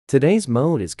Today's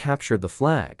mode is capture the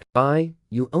flag.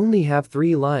 You only have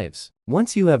 3 lives.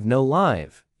 Once you have no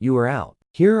life, you are out.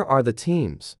 Here are the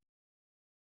teams.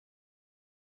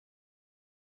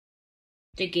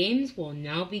 The games will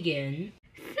now begin.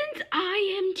 Since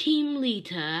I am team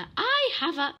leader,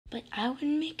 But I would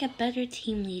make a better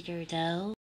team leader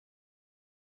though.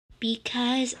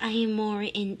 Because I am more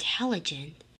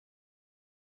intelligent.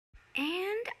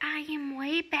 And I am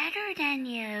way better than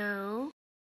you.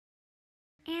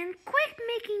 And quit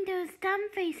making those dumb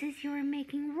faces you are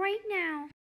making right now.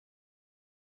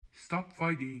 Stop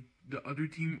fighting. The other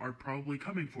team are probably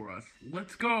coming for us.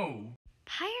 Let's go!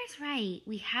 Pyre's right.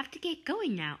 We have to get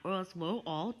going now or else we'll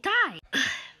all die.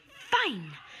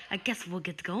 Fine. I guess we'll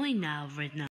get going now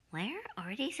right now. Where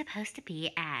are they supposed to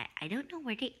be at? I don't know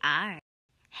where they are.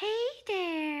 Hey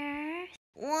there.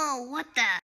 Whoa, what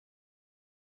the?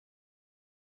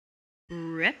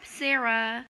 Rip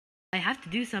Sarah. I have to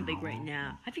do something right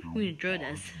now. I think we enjoy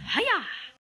this. Hiya!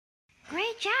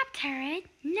 Great job, Turret.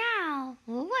 Now,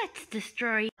 let's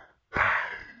destroy...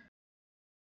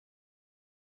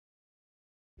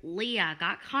 Leah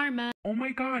got karma. Oh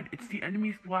my god, it's the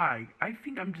enemy's flag. I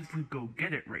think I'm just gonna go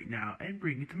get it right now and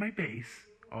bring it to my base.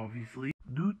 Obviously.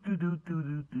 Do.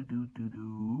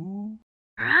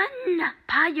 Run,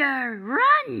 Pyre,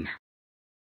 run!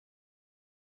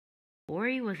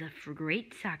 Ori was a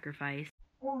great sacrifice.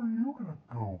 Where are you gonna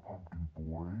go, pumpkin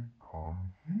boy?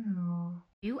 Come here.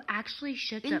 You actually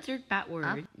should insert that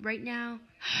word right now.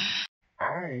 Ow,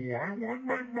 I want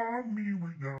my mommy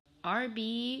right now.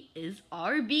 RB is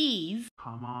RB's.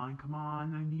 Come on,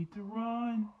 I need to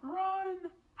run.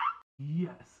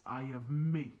 Yes, I have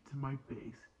made it to my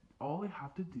base. All I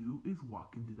have to do is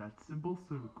walk into that simple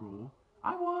circle.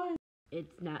 I won!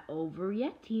 It's not over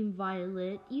yet, Team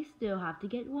Violet. You still have to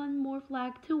get one more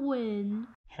flag to win.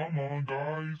 Come on,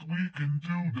 guys, we can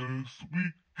do this.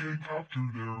 We can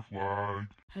capture their flag.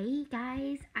 Hey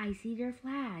guys, I see their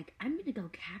flag. I'm gonna go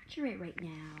capture it right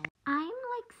now. I'm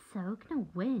so gonna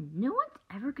win. No one's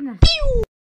ever gonna...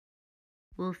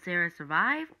 Will Sarah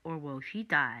survive or will she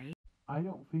die? I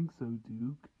don't think so,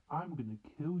 Duke. I'm gonna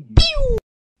kill you.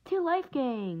 To Life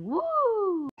Gang,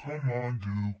 woo! Come on,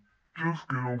 Duke. Just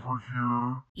get over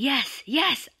here.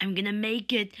 Yes, I'm gonna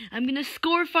make it. I'm gonna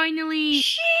score finally.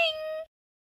 Shing!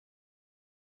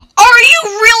 Are you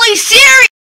really serious?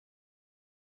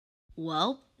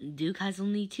 Well, Duke has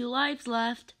only 2 lives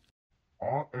left.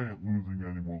 I ain't losing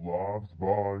any more lives,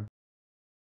 bye.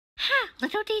 Ha!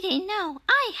 Little did they know,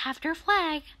 I have their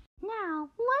flag. Now,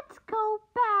 let's go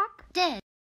back. Dead.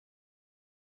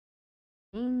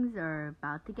 Things are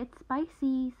about to get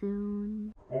spicy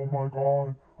soon. Oh my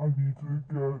god, I need to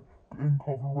get in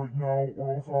cover right now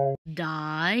or else I'll...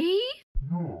 Die?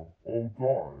 Yeah, I'll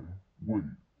die. Wait,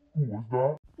 who was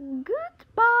that?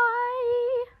 Goodbye.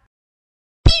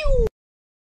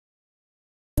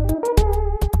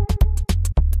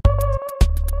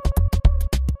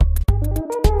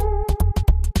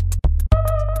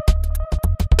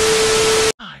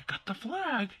 I got the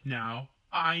flag. Now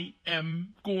I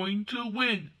am going to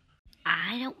win.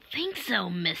 I don't think so,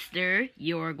 mister.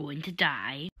 You're going to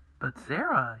die. But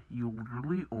Sarah, you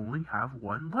literally only have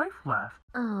 1 life left.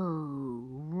 Oh,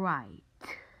 right.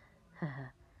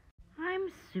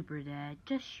 I'm super dead.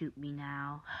 Just shoot me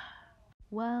now.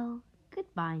 Well,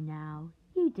 goodbye now.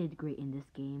 You did great in this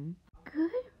game.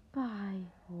 Goodbye,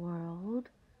 world.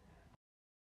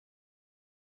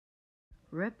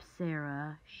 Rip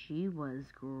Sarah, she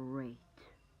was great.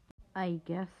 I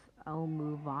guess I'll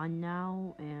move on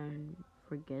now and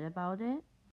forget about it.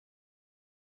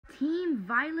 Team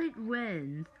Violet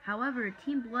wins. However,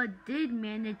 Team Blood did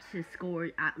manage to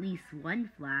score at least 1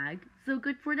 flag, so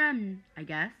good for them, I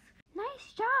guess.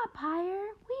 Nice job,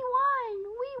 Pyre. We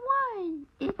won.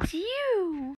 It's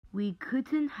you. We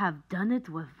couldn't have done it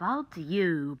without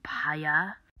you,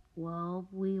 Pyre. Well,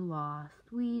 we lost.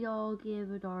 We all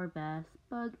gave it our best,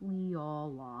 but we all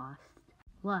lost.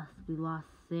 Plus, we lost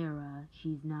Sarah.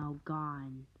 She's now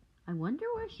gone. I wonder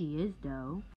where she is,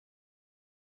 though.